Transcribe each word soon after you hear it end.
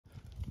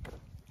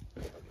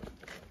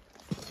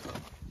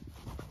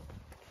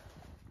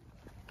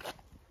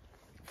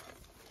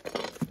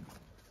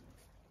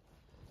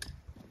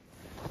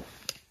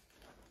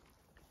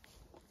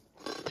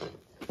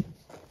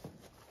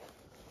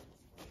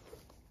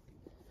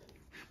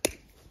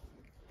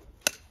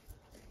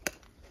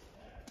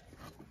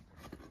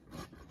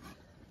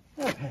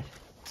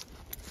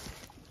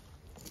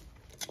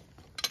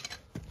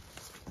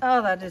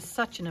Oh, that is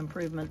such an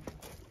improvement.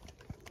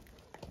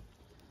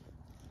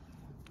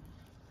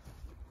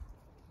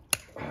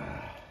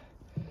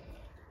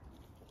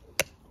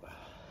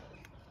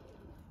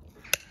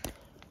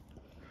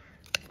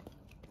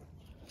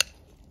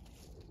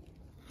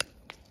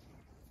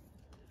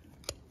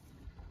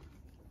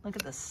 Look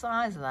at the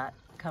size of that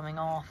coming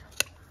off.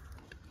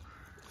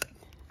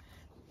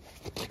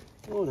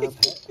 Oh, no.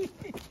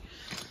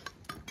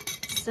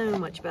 So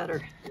much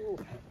better.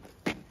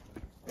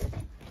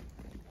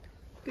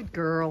 Good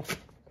girl.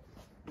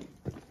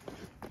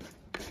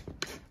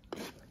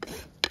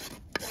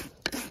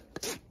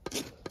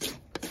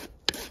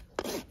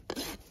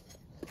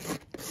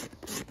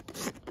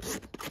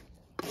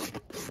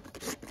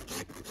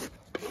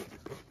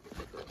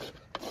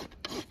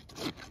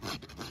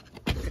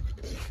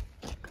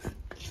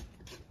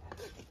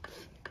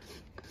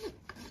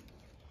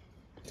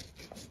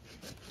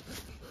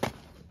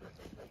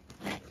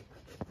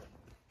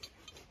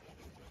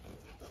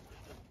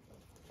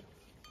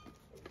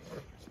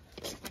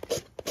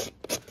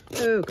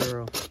 Oh,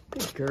 girl.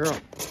 Good girl.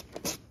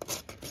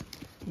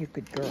 You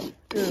good girl.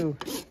 Oh.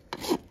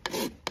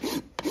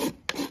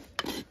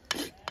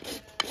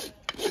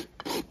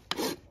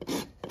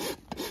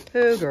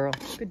 Oh, girl.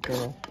 Good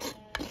girl.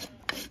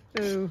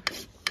 Oh,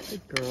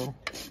 good girl.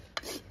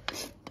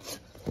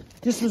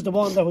 This was the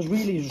one that was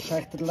really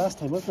retracted last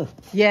time, wasn't it?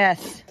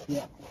 Yes.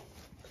 Yeah.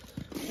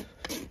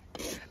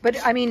 But,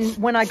 I mean,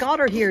 when I got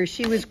her here,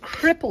 she was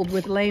crippled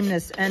with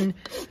lameness, and,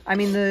 I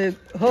mean, the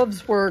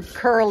hooves were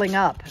curling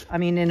up. I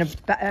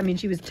mean,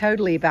 she was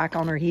totally back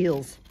on her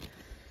heels.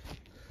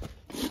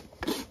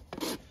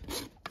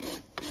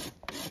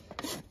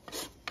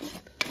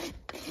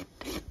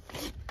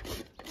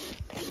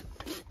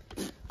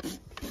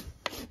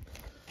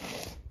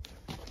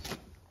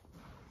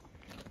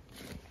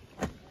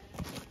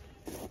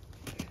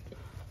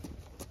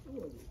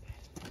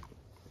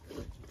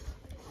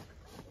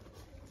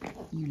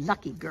 You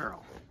lucky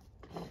girl.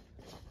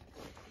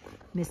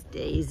 Miss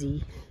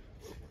DaisyRose.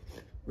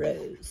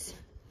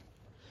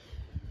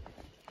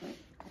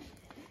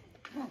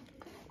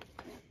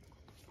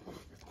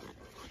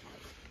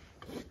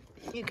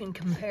 You can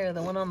compare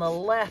the one on the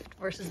left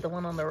versus the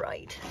one on the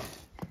right.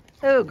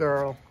 Oh,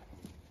 girl.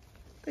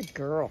 Good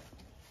girl.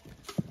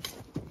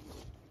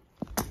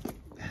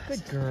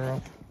 Good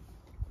girl.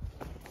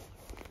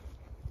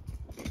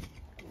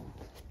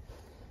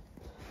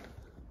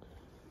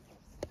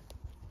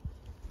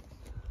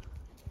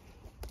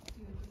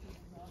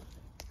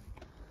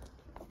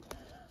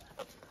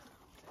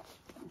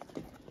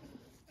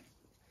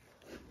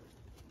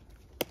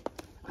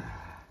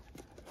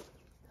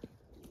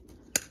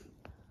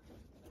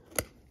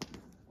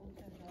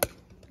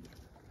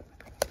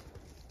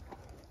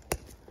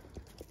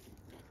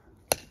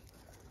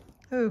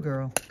 Oh,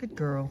 girl. Good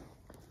girl.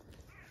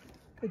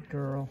 Good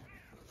girl.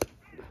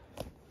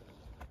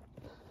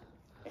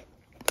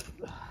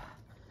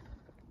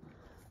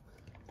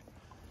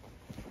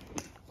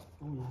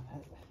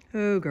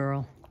 Oh,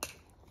 girl.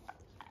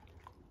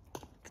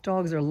 The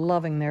dogs are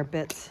loving their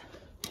bits.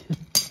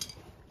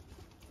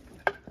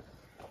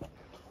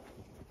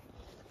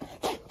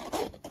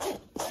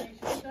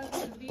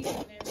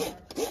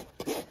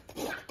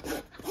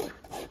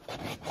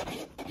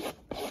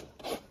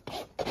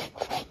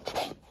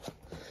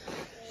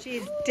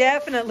 She's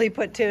definitely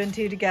put 2 and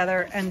 2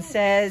 together and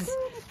says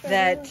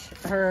that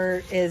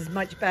her is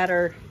much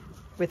better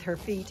with her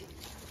feet.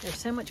 They're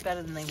so much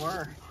better than they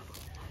were.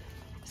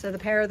 So the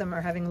pair of them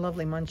are having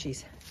lovely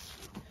munchies.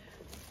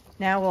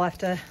 Now we'll have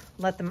to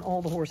let them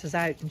all the horses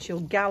out and she'll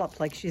gallop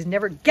like she's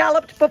never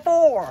galloped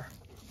before.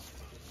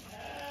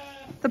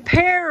 The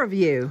pair of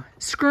you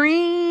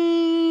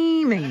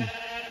screaming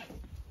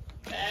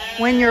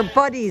when your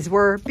buddies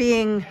were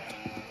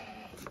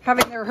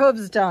having their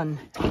hooves done.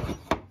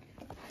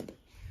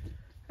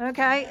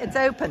 Okay, it's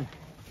open.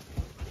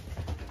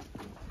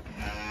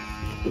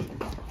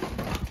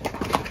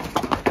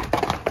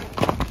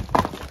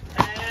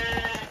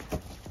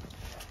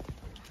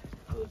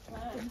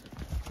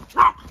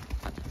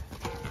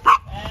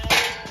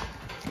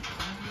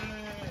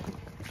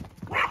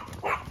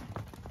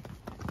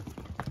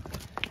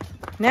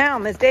 Now,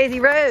 Miss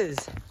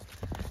DaisyRose.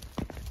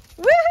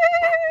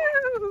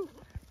 Woohoo!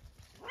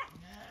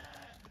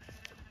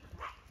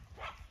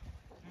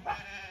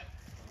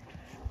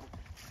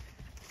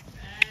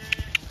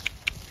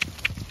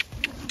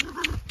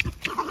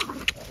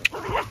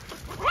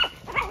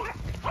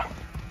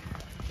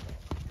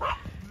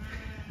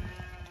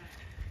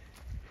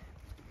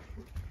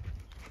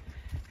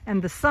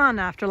 And the sun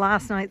after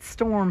last night's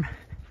storm.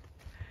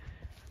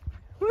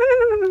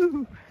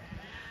 Woo!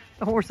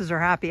 The horses are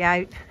happy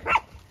out.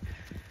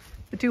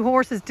 The 2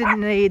 horses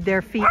didn't need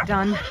their feet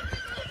done.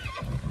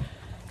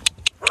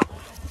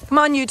 Come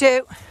on, you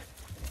 2.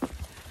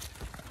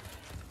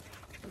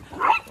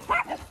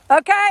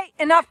 Okay,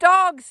 enough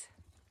dogs.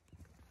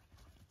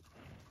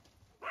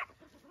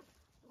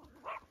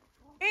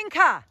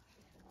 Inca,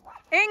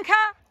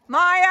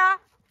 Maya.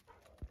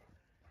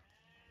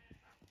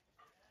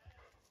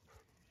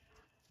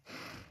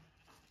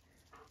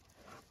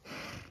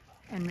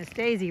 And Miss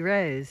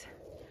DaisyRose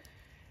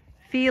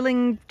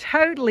feeling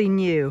totally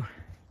new.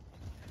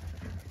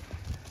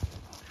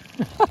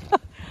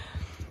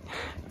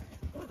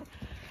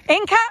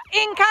 Inca,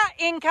 Inca,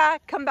 Inca,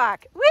 come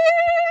back. Woo!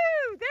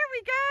 There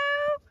we go.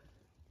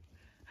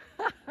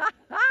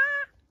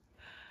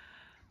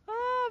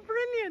 Oh,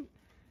 brilliant.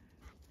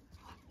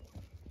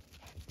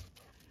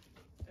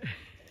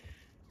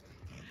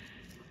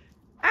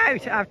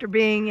 Out after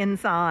being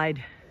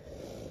inside.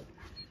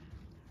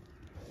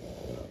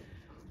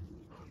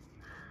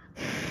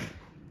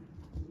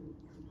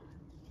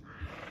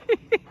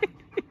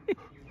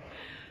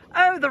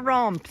 Oh, the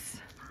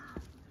romps.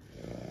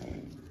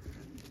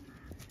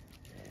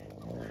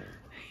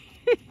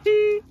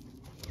 Hey,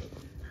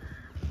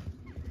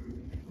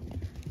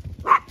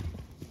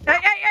 hey,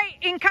 hey,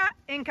 Inca,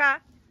 Inca.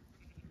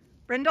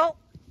 Brindle,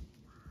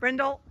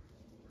 Brindle.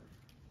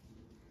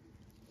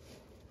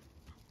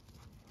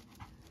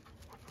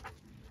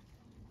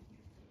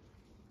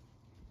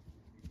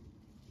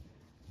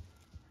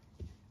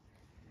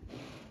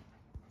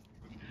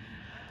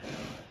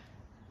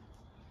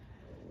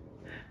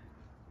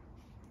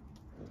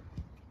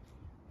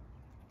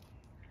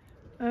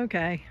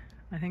 Okay,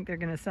 I think they're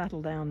going to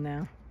settle down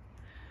now.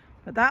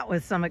 But that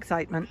was some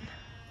excitement.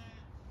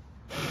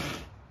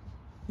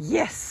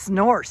 Yes,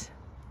 snort.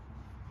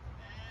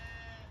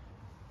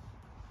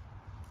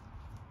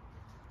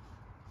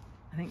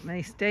 I think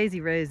Miss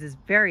DaisyRose is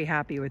very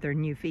happy with her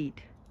new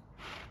feet.